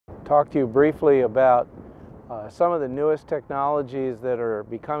talk to you briefly about some of the newest technologies that are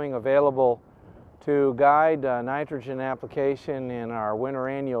becoming available to guide nitrogen application in our winter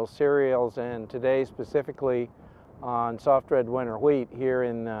annual cereals, and today specifically on soft red winter wheat here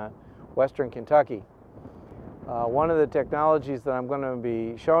in western Kentucky. One of the technologies that I'm going to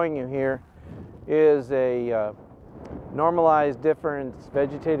be showing you here is a normalized difference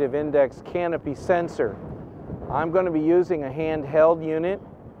vegetative index canopy sensor. I'm going to be using a handheld unit,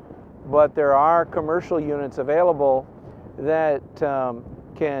 but there are commercial units available that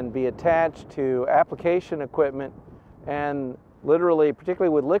can be attached to application equipment and literally,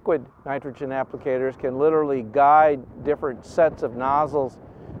 particularly with liquid nitrogen applicators, can literally guide different sets of nozzles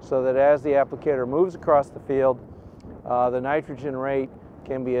so that as the applicator moves across the field, the nitrogen rate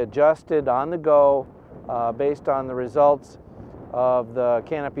can be adjusted on the go based on the results of the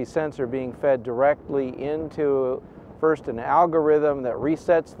canopy sensor being fed directly into first an algorithm that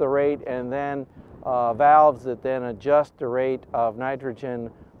resets the rate, and then valves that then adjust the rate of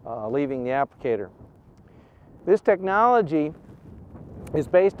nitrogen leaving the applicator. This technology is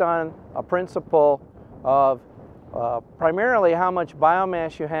based on a principle of primarily how much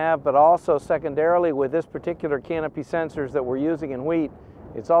biomass you have, but also secondarily with this particular canopy sensors that we're using in wheat,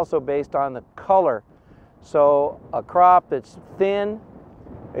 it's also based on the color. So a crop that's thin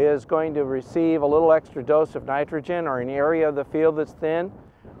is going to receive a little extra dose of nitrogen, or an area of the field that's thin.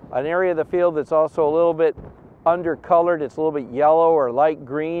 An area of the field that's also a little bit undercolored, it's a little bit yellow or light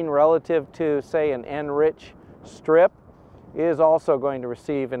green relative to, say, an N-rich strip, is also going to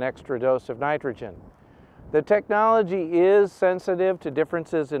receive an extra dose of nitrogen. The technology is sensitive to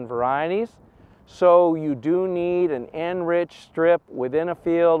differences in varieties, so you do need an N-rich strip within a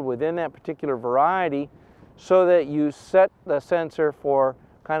field, within that particular variety, so that you set the sensor for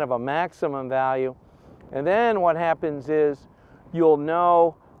kind of a maximum value. And then what happens is you'll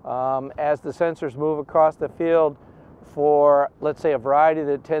know as the sensors move across the field for, let's say, a variety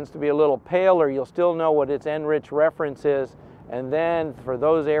that tends to be a little paler, you'll still know what its N-rich reference is. And then for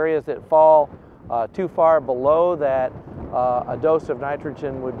those areas that fall too far below that, a dose of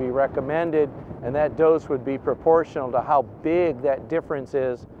nitrogen would be recommended, and that dose would be proportional to how big that difference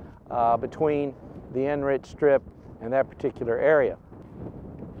is between the N-rich strip and that particular area.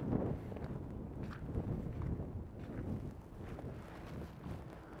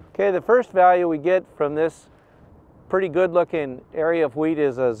 Okay, the first value we get from this pretty good looking area of wheat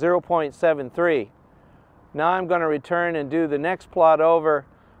is a 0.73. Now I'm going to return and do the next plot over,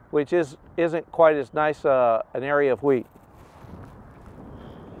 which isn't quite as nice an area of wheat.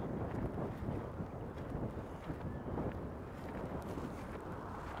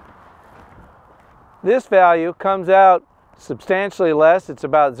 This value comes out substantially less. It's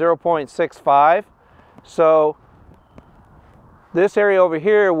about 0.65. So this area over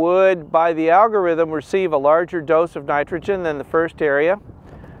here would, by the algorithm, receive a larger dose of nitrogen than the first area.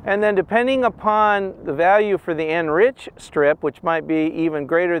 And then depending upon the value for the N-rich strip, which might be even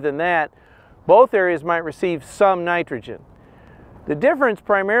greater than that, both areas might receive some nitrogen. The difference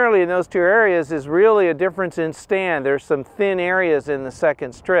primarily in those two areas is really a difference in stand. There's some thin areas in the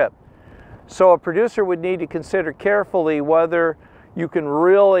second strip. So a producer would need to consider carefully whether you can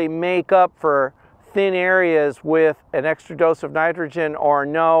really make up for thin areas with an extra dose of nitrogen, or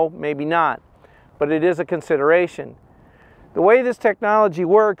no, maybe not. But it is a consideration. The way this technology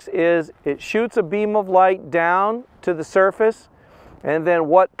works is it shoots a beam of light down to the surface, and then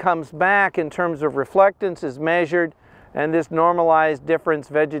what comes back in terms of reflectance is measured, and this normalized difference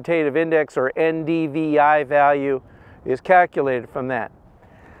vegetative index, or NDVI value, is calculated from that.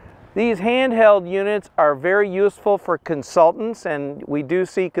 These handheld units are very useful for consultants, and we do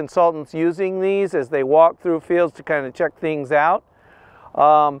see consultants using these as they walk through fields to kind of check things out.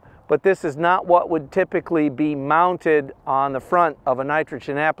 But this is not what would typically be mounted on the front of a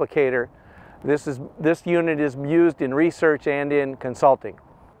nitrogen applicator. This unit is used in research and in consulting.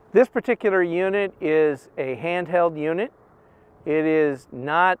 This particular unit is a handheld unit. It is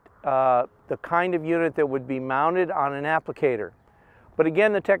not the kind of unit that would be mounted on an applicator. But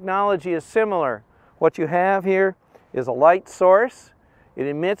again, the technology is similar. What you have here is a light source. It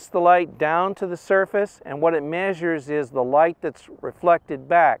emits the light down to the surface, and what it measures is the light that's reflected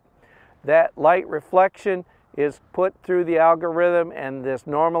back. That light reflection is put through the algorithm, and this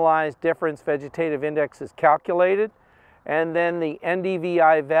normalized difference vegetative index is calculated, and then the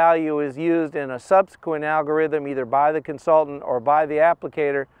NDVI value is used in a subsequent algorithm either by the consultant or by the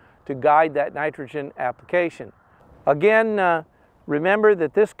applicator to guide that nitrogen application. Again, remember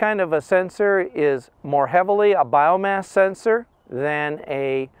that this kind of a sensor is more heavily a biomass sensor than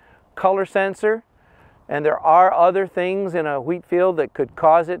a color sensor. and there are other things in a wheat field that could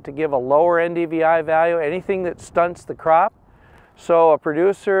cause it to give a lower NDVI value, anything that stunts the crop. So a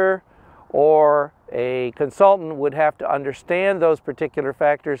producer or a consultant would have to understand those particular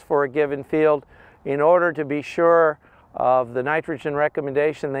factors for a given field in order to be sure of the nitrogen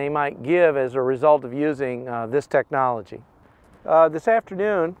recommendation they might give as a result of using this technology. This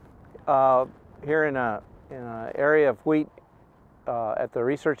afternoon, here in an area of wheat at the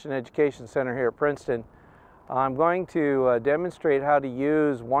Research and Education Center here at Princeton, I'm going to demonstrate how to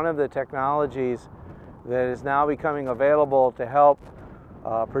use one of the technologies that is now becoming available to help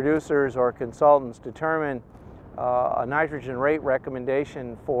producers or consultants determine a nitrogen rate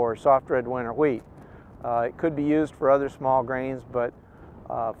recommendation for soft red winter wheat. It could be used for other small grains, but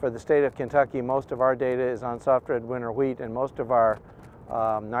for the state of Kentucky, most of our data is on soft red winter wheat, and most of our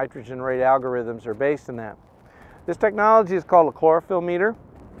nitrogen rate algorithms are based on that. This technology is called a chlorophyll meter.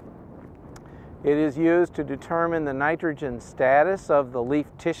 It is used to determine the nitrogen status of the leaf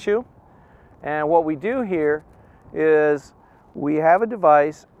tissue. And what we do here is we have a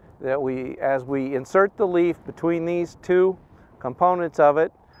device that as we insert the leaf between these two components of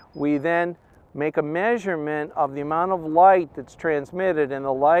it, we then make a measurement of the amount of light that's transmitted, and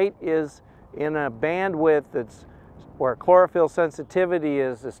the light is in a bandwidth that's where chlorophyll sensitivity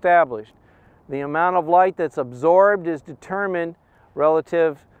is established. The amount of light that's absorbed is determined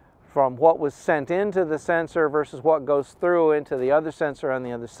relative from what was sent into the sensor versus what goes through into the other sensor on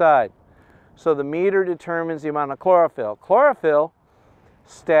the other side. So the meter determines the amount of chlorophyll. Chlorophyll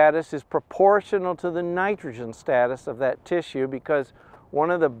status is proportional to the nitrogen status of that tissue, because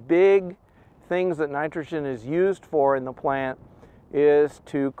one of the big things that nitrogen is used for in the plant is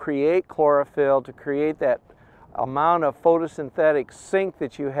to create chlorophyll, to create that amount of photosynthetic sink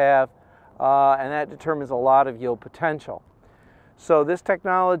that you have, and that determines a lot of yield potential. So this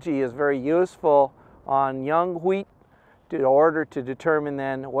technology is very useful on young wheat in order to determine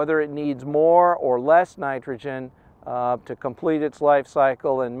then whether it needs more or less nitrogen to complete its life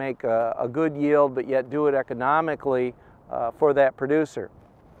cycle and make a good yield, but yet do it economically for that producer.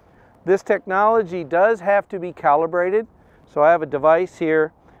 This technology does have to be calibrated. So I have a device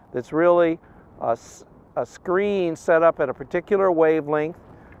here that's really a screen set up at a particular wavelength.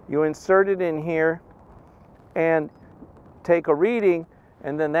 You insert it in here and take a reading,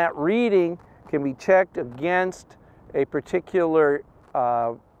 and then that reading can be checked against a particular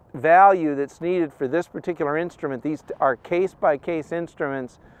value that's needed for this particular instrument. These are case-by-case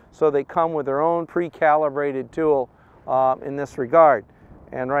instruments, so they come with their own pre-calibrated tool in this regard.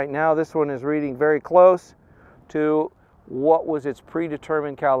 And right now this one is reading very close to what was its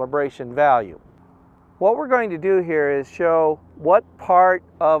predetermined calibration value. What we're going to do here is show what part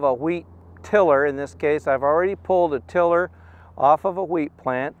of a wheat tiller, in this case I've already pulled a tiller off of a wheat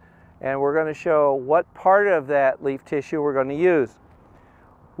plant, and we're going to show what part of that leaf tissue we're going to use.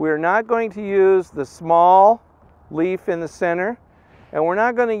 We're not going to use the small leaf in the center, and we're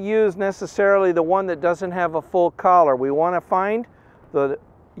not going to use necessarily the one that doesn't have a full collar. We want to find the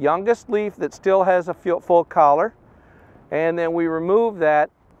youngest leaf that still has a full collar, and then we remove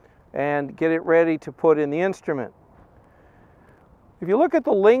that and get it ready to put in the instrument. If you look at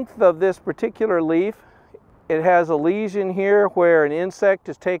the length of this particular leaf, it has a lesion here where an insect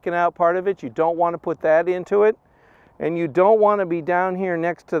has taken out part of it. You don't want to put that into it, and you don't want to be down here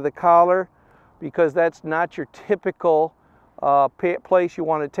next to the collar, because that's not your typical place you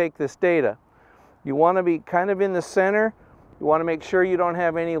want to take this data. You want to be kind of in the center. You want to make sure you don't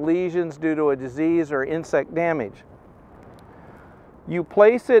have any lesions due to a disease or insect damage. You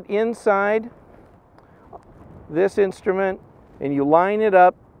place it inside this instrument and you line it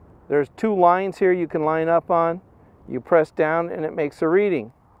up. There's two lines here you can line up on. You press down and it makes a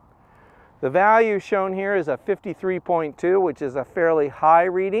reading. The value shown here is a 53.2, which is a fairly high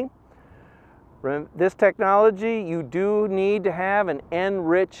reading. This technology, you do need to have an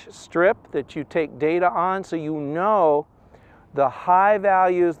N-rich strip that you take data on, so you know the high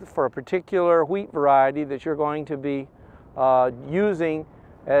values for a particular wheat variety that you're going to be using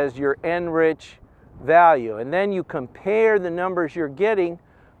as your N-rich value. And then you compare the numbers you're getting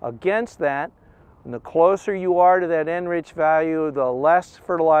against that, and the closer you are to that N-rich value, the less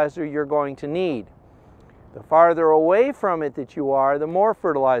fertilizer you're going to need. The farther away from it that you are, the more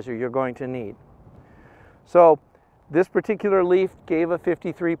fertilizer you're going to need. So this particular leaf gave a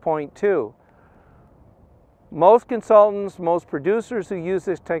 53.2. Most consultants, most producers who use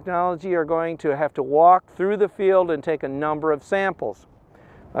this technology are going to have to walk through the field and take a number of samples.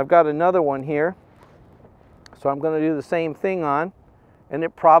 I've got another one here, so I'm going to do the same thing on, and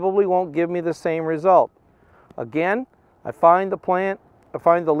it probably won't give me the same result. Again, I find the plant, I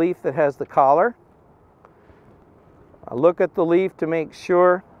find the leaf that has the collar. I look at the leaf to make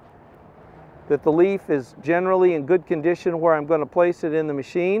sure that the leaf is generally in good condition where I'm going to place it in the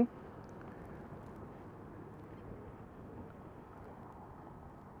machine.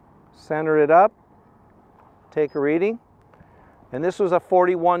 Center it up, take a reading, and this was a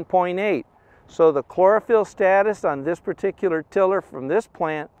 41.8. So the chlorophyll status on this particular tiller from this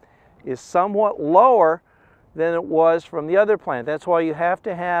plant is somewhat lower than it was from the other plant. That's why you have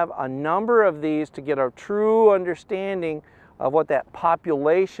to have a number of these to get a true understanding of what that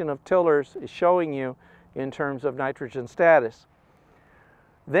population of tillers is showing you in terms of nitrogen status.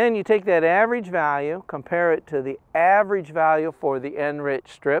 Then you take that average value, compare it to the average value for the N-rich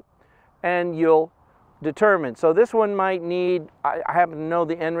strip, and you'll determine. So this one might need, I happen to know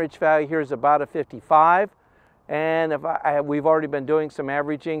the N-rich value here is about a 55, and if we've already been doing some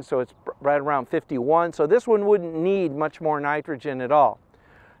averaging, so it's right around 51. So this one wouldn't need much more nitrogen at all.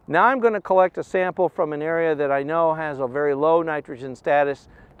 Now I'm going to collect a sample from an area that I know has a very low nitrogen status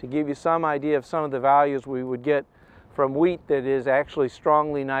to give you some idea of some of the values we would get from wheat that is actually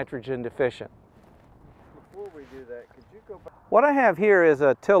strongly nitrogen deficient. Before we do that, could you go back? What I have here is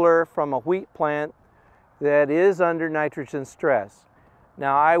a tiller from a wheat plant that is under nitrogen stress.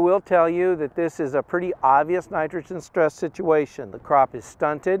 Now I will tell you that this is a pretty obvious nitrogen stress situation. The crop is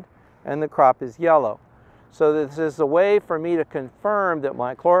stunted and the crop is yellow. So this is a way for me to confirm that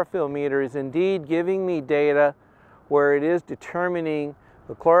my chlorophyll meter is indeed giving me data where it is determining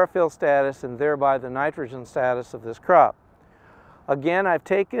the chlorophyll status and thereby the nitrogen status of this crop. Again, I've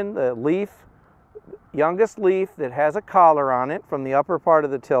taken the leaf, youngest leaf that has a collar on it from the upper part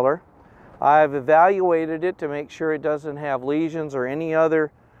of the tiller. I've evaluated it to make sure it doesn't have lesions or any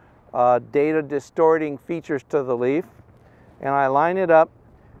other data distorting features to the leaf, and I line it up.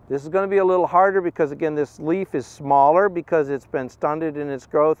 This is going to be a little harder because, again, this leaf is smaller because it's been stunted in its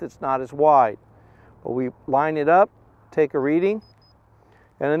growth. It's not as wide. But we line it up, take a reading,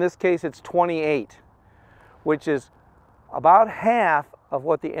 and in this case it's 28, which is about half of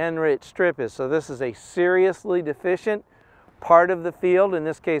what the N-rich strip is. So this is a seriously deficient part of the field. In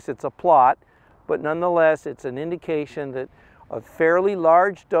this case it's a plot, but nonetheless it's an indication that a fairly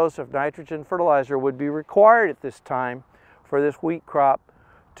large dose of nitrogen fertilizer would be required at this time for this wheat crop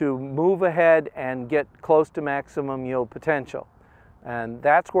to move ahead and get close to maximum yield potential. And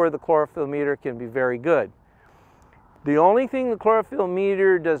that's where the chlorophyll meter can be very good. The only thing the chlorophyll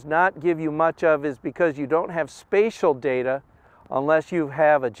meter does not give you much of is because you don't have spatial data unless you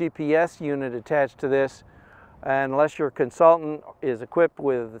have a GPS unit attached to this, and unless your consultant is equipped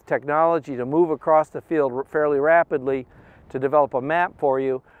with technology to move across the field fairly rapidly to develop a map for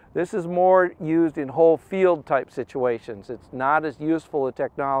you. This is more used in whole field type situations. It's not as useful a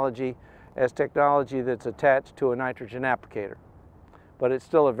technology as technology that's attached to a nitrogen applicator. But it's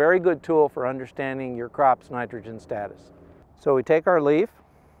still a very good tool for understanding your crop's nitrogen status. So we take our leaf,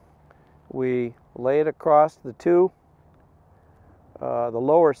 we lay it across the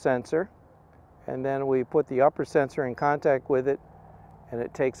lower sensor, and then we put the upper sensor in contact with it, and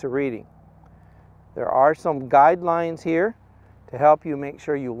it takes a reading. There are some guidelines here to help you make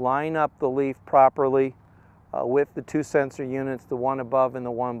sure you line up the leaf properly with the two sensor units, the one above and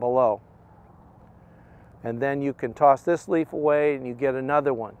the one below. And then you can toss this leaf away and you get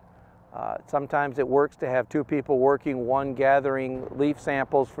another one. Sometimes it works to have two people working, one gathering leaf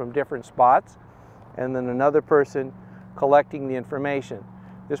samples from different spots and then another person collecting the information.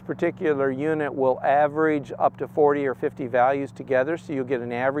 This particular unit will average up to 40 or 50 values together, so you'll get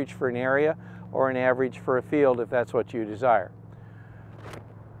an average for an area or an average for a field if that's what you desire.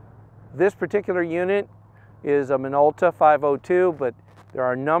 This particular unit is a Minolta 502, but there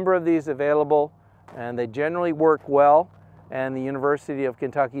are a number of these available and they generally work well, and the University of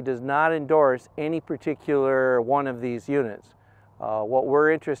Kentucky does not endorse any particular one of these units. What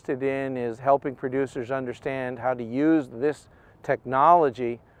we're interested in is helping producers understand how to use this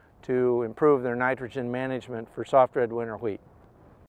technology to improve their nitrogen management for soft red winter wheat.